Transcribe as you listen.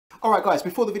Alright guys,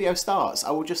 before the video starts,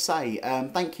 I will just say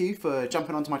thank you for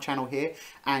jumping onto my channel here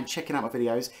and checking out my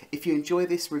videos. If you enjoy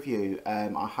this review,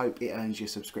 I hope it earns your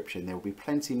subscription. There will be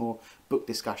plenty more book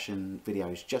discussion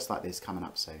videos just like this coming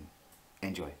up soon.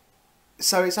 Enjoy.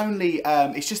 So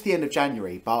it's just the end of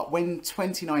January, but when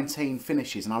 2019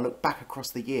 finishes and I look back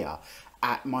across the year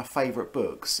at my favourite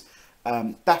books,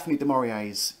 Daphne Du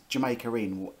Maurier's Jamaica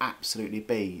Inn will absolutely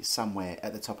be somewhere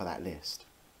at the top of that list.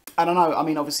 And I know, I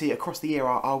mean, obviously across the year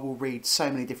I will read so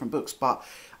many different books, but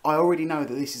I already know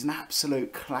that this is an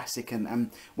absolute classic and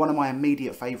one of my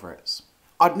immediate favourites.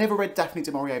 I'd never read Daphne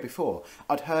Du Maurier before.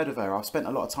 I'd heard of her. I've spent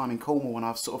a lot of time in Cornwall and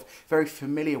I was sort of very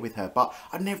familiar with her, but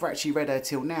I'd never actually read her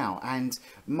till now. And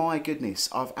my goodness,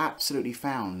 I've absolutely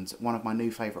found one of my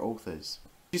new favourite authors.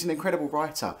 She's an incredible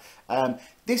writer.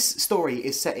 This story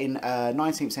is set in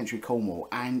 19th century Cornwall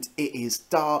and it is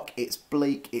dark, it's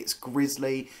bleak, it's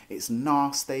grisly, it's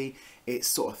nasty, it's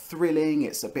sort of thrilling,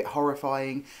 it's a bit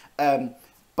horrifying.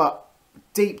 But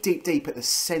deep at the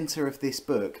centre of this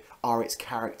book are its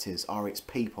characters, are its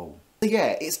people. So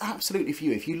yeah, it's absolutely for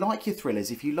you. If you like your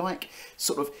thrillers, if you like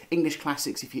sort of English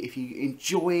classics, if you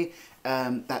enjoy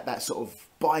that sort of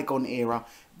bygone era,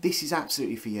 this is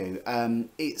absolutely for you.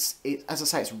 As I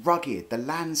say, it's rugged. The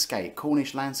landscape,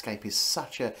 Cornish landscape, is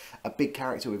such a big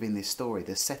character within this story.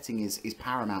 The setting is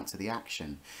paramount to the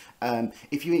action.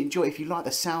 If you like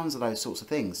the sounds of those sorts of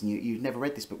things and you've never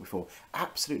read this book before,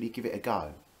 absolutely give it a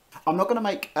go. I'm not going to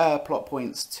make plot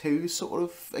points too sort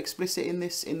of explicit in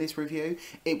this review.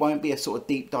 It won't be a sort of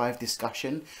deep dive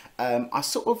discussion. I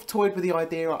sort of toyed with the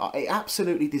idea. It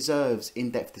absolutely deserves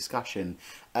in-depth discussion,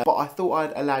 but I thought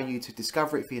I'd allow you to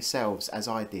discover it for yourselves as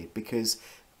I did, because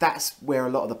that's where a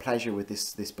lot of the pleasure with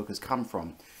this book has come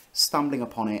from. Stumbling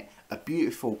upon it, a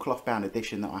beautiful cloth-bound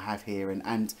edition that I have here,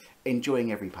 and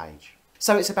enjoying every page.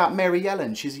 So it's about Mary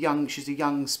Yellan. She's a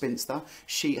young spinster.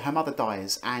 Her mother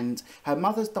dies, and her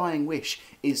mother's dying wish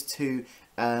is to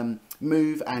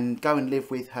move and go and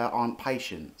live with her Aunt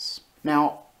Patience.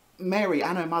 Now, Mary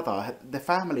and her mother, the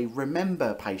family,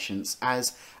 remember Patience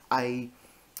as a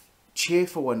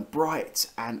cheerful and bright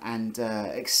and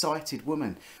excited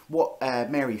woman. What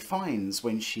Mary finds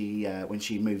when she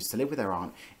moves to live with her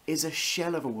aunt is a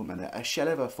shell of a woman, a shell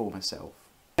of her former self.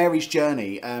 Mary's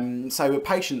journey, so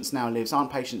Patience now lives,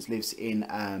 Aunt Patience lives in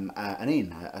an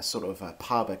inn, a sort of a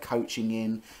pub, a coaching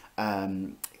inn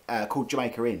called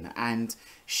Jamaica Inn, and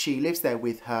she lives there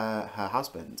with her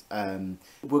husband.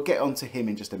 We'll get onto him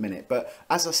in just a minute, but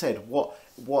as I said,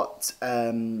 what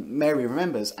Mary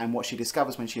remembers and what she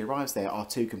discovers when she arrives there are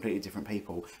two completely different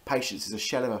people. Patience is a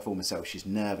shell of her former self. She's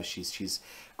nervous, she's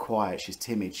quiet, she's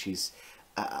timid, she's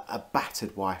a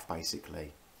battered wife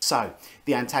basically. So,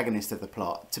 the antagonist of the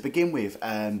plot. To begin with,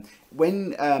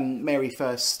 when Mary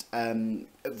first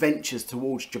ventures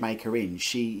towards Jamaica Inn,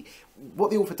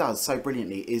 what the author does so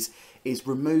brilliantly is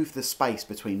remove the space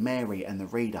between Mary and the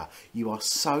reader. You are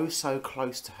so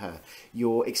close to her.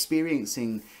 You're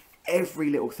experiencing every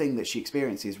little thing that she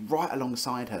experiences right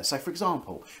alongside her. So, for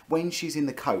example, when she's in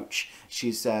the coach,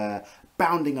 she's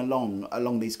bounding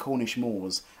along these Cornish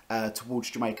moors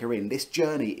towards Jamaica Inn. This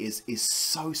journey is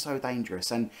so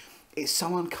dangerous and it's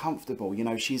so uncomfortable. You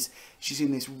know, she's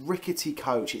in this rickety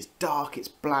coach. It's dark, it's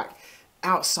black.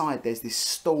 Outside there's this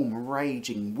storm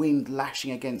raging, wind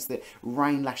lashing against it,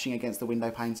 rain lashing against the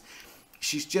window panes.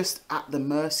 She's just at the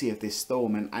mercy of this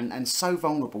storm and so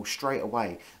vulnerable straight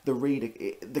away. The reader,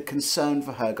 the concern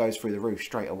for her goes through the roof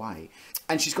straight away.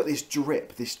 And she's got this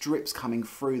drip's coming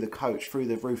through the coach, through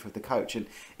the roof of the coach, and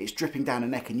it's dripping down her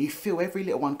neck, and you feel every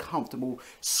little uncomfortable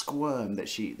squirm that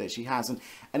she has, and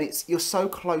you're so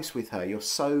close with her.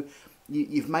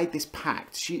 You've made this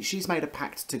pact. She's made a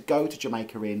pact to go to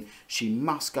Jamaica Inn. She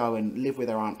must go and live with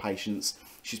her Aunt Patience.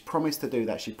 She's promised to do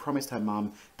that. She promised her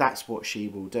mum that's what she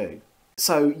will do.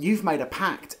 So you've made a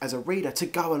pact as a reader to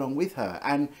go along with her,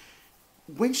 and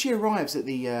when she arrives at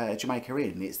the Jamaica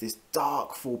Inn, it's this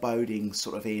dark, foreboding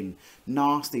sort of inn,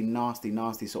 nasty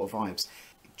sort of vibes.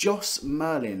 Joss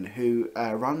Merlin, who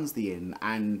runs the inn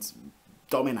and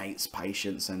dominates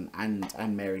Patience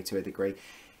and Mary to a degree,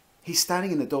 he's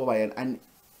standing in the doorway and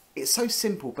it's so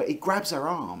simple, but he grabs her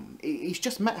arm. He's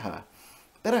just met her.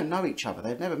 They don't know each other.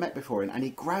 They've never met before, and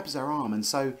he grabs her arm, and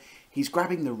so he's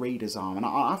grabbing the reader's arm, and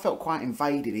I felt quite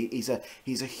invaded. He's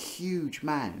a huge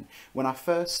man. When I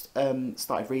first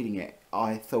started reading it,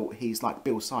 I thought he's like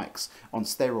Bill Sikes on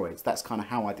steroids. That's kind of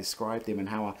how I described him and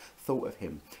how I thought of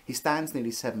him. He stands nearly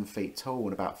 7 feet tall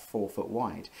and about 4 foot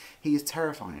wide. He is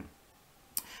terrifying.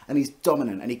 And he's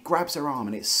dominant, and he grabs her arm,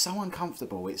 and it's so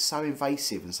uncomfortable, it's so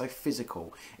invasive and so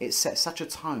physical. It sets such a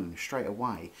tone straight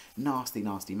away. Nasty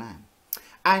man.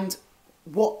 And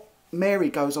what Mary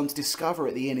goes on to discover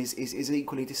at the inn is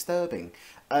equally disturbing.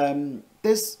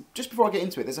 There's, just before I get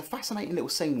into it, there's a fascinating little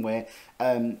scene where,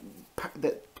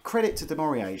 that credit to Du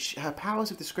Maurier, her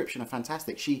powers of description are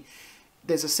fantastic.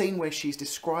 There's a scene where she's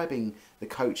describing the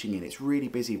coaching inn. It's really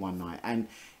busy one night, and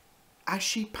as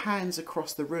she pans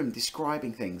across the room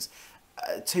describing things,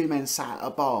 two men sat at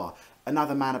a bar,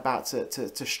 another man about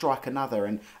to strike another,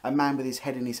 and a man with his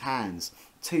head in his hands,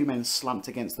 two men slumped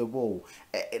against the wall.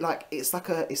 It's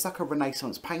like a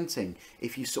Renaissance painting.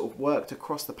 If you sort of worked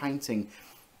across the painting,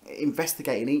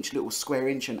 investigating each little square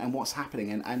inch and what's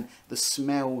happening, and the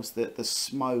smells, the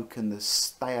smoke and the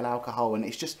stale alcohol, and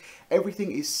it's just,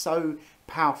 everything is so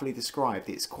powerfully described.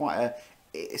 It's quite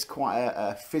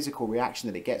a physical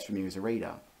reaction that it gets from you as a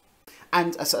reader.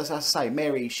 And as I say,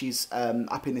 Mary, she's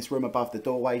up in this room above the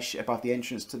doorway, above the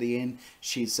entrance to the inn.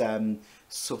 She's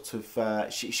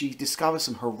she discovers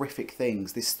some horrific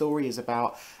things. This story is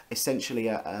about essentially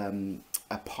a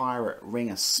pirate ring,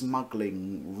 a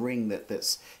smuggling ring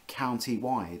that's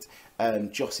county-wide.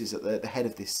 Joss is at the head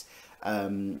of this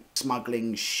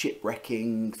smuggling,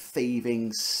 shipwrecking,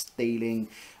 thieving, stealing,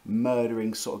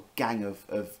 murdering sort of gang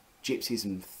of gypsies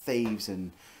and thieves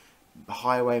and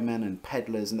highwaymen and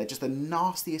peddlers, and they're just the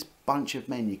nastiest bunch of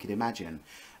men you could imagine.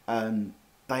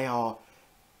 They are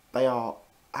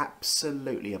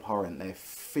absolutely abhorrent. They're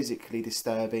physically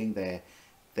disturbing.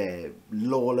 They're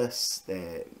lawless.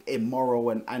 They're immoral,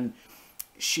 and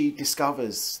she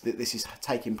discovers that this is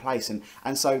taking place,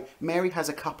 and so Mary has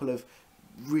a couple of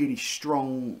really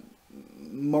strong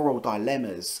moral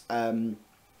dilemmas.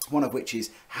 One of which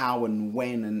is how and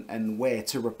when and where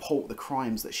to report the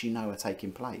crimes that she knows are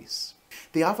taking place.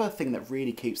 The other thing that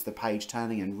really keeps the page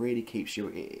turning and really keeps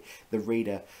the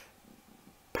reader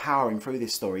powering through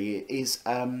this story is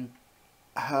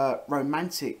her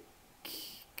romantic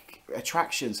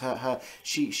attractions.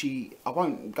 She I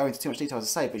won't go into too much detail as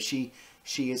I say, but she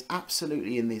is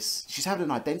absolutely in this. She's having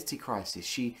an identity crisis.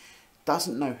 She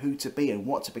doesn't know who to be and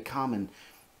what to become, and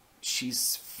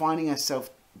she's finding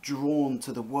herself drawn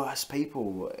to the worst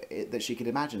people that she could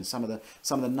imagine. Some of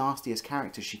the nastiest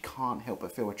characters she can't help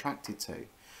but feel attracted to.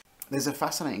 There's a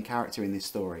fascinating character in this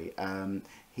story.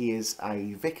 He is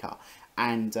a vicar,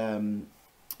 and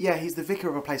yeah, he's the vicar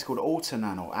of a place called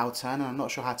Alternan or Alternan. I'm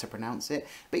not sure how to pronounce it,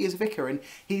 but he's a vicar, and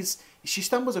she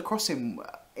stumbles across him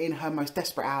in her most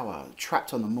desperate hour,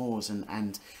 trapped on the moors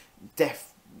and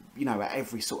deaf, you know, at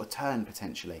every sort of turn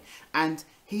potentially. And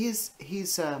he's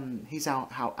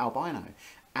albino,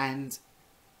 and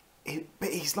but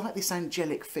he's like this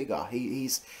angelic figure.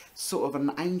 He's sort of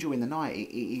an angel in the night.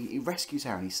 He rescues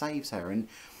her and he saves her. And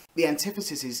the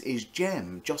antithesis is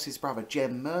Jem, Joss's brother,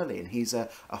 Jem Merlin. He's a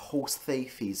horse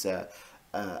thief. He's a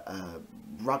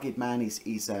rugged man.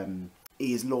 He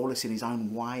is lawless in his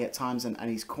own way at times, and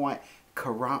he's quite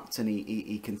corrupt, and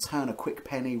he can turn a quick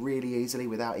penny really easily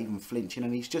without even flinching,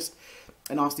 and he's just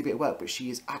a nasty bit of work, but she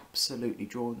is absolutely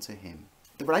drawn to him.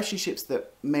 The relationships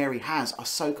that Mary has are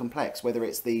so complex, whether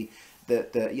it's the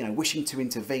you know, wishing to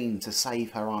intervene to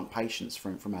save her Aunt Patience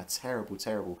from her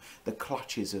terrible the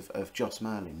clutches of Joss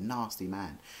Merlin, nasty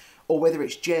man, or whether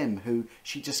it's Jem, who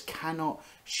she just cannot,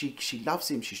 she loves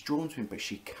him, she's drawn to him, but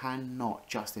she cannot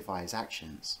justify his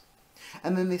actions.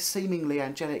 And then this seemingly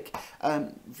angelic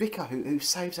vicar who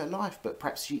saves her life, but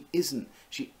perhaps she isn't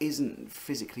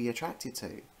physically attracted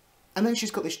to. And then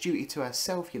she's got this duty to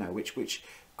herself, you know, which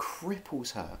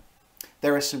cripples her.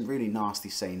 There are some really nasty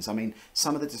scenes. I mean,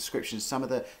 some of the descriptions,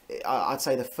 I'd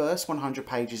say the first 100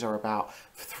 pages are about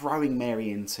throwing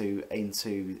Mary into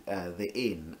the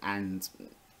inn and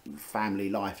family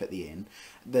life at the inn.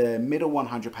 The middle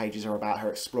 100 pages are about her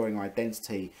exploring her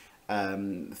identity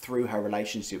through her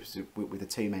relationships with the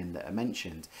two men that are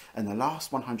mentioned, and the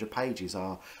last 100 pages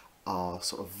are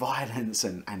sort of violence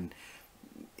and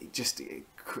just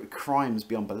crimes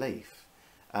beyond belief.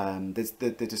 There's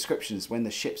the descriptions when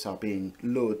the ships are being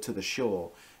lured to the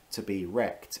shore to be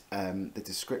wrecked. The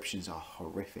descriptions are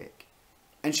horrific,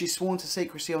 and she's sworn to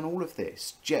secrecy on all of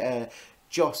this.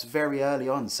 Joss very early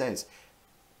on says,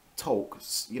 "Talk,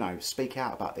 you know, speak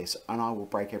out about this, and I will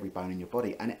break every bone in your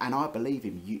body." And I believe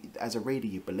him. You, as a reader,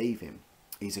 you believe him.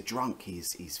 He's a drunk.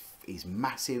 He's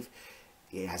massive.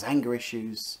 He has anger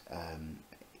issues.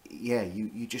 Yeah,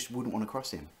 you just wouldn't want to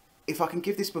cross him. If I can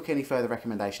give this book any further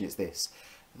recommendation, it's this: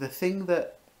 the thing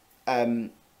that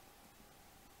the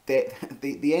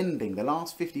ending, the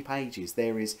last 50 pages,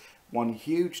 there is one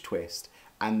huge twist,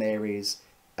 and there is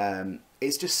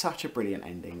it's just such a brilliant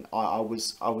ending. I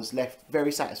was left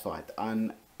very satisfied,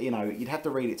 and you know, you'd have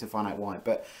to read it to find out why,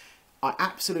 but I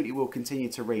absolutely will continue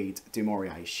to read Du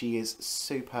Maurier. She is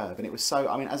superb, and it was so,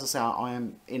 I mean, as I say, I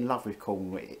am in love with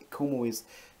Cornwall. Cornwall is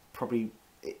probably,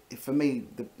 for me,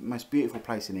 the most beautiful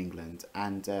place in England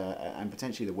and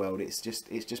potentially the world. It's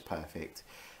just perfect.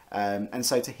 And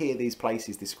so to hear these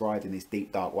places described in these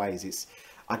deep, dark ways,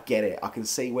 I get it. I can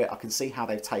see how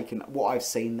they've taken what I've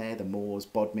seen there, the moors,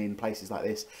 Bodmin, places like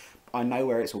this. I know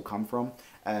where it's all come from.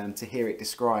 To hear it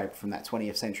described from that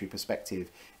 20th century perspective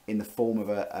in the form of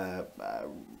a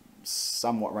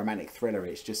somewhat romantic thriller,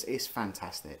 it's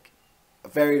fantastic.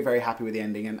 Very, very happy with the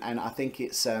ending, and I think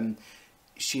it's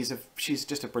she's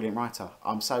just a brilliant writer.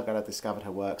 I'm so glad I discovered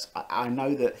her works. I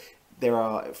know that there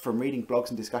are, from reading blogs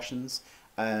and discussions,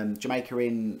 Jamaica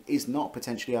is not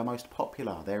potentially our most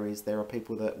popular. There are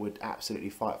people that would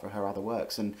absolutely fight for her other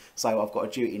works, and so I've got a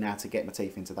duty now to get my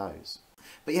teeth into those.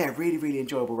 But yeah, really, really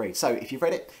enjoyable read. So if you've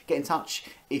read it, get in touch.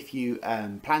 If you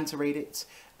plan to read it,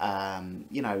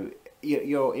 you know,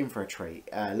 you're in for a treat.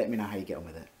 Let me know how you get on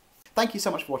with it. Thank you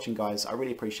so much for watching, guys. I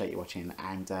really appreciate you watching,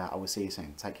 and I will see you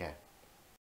soon. Take care.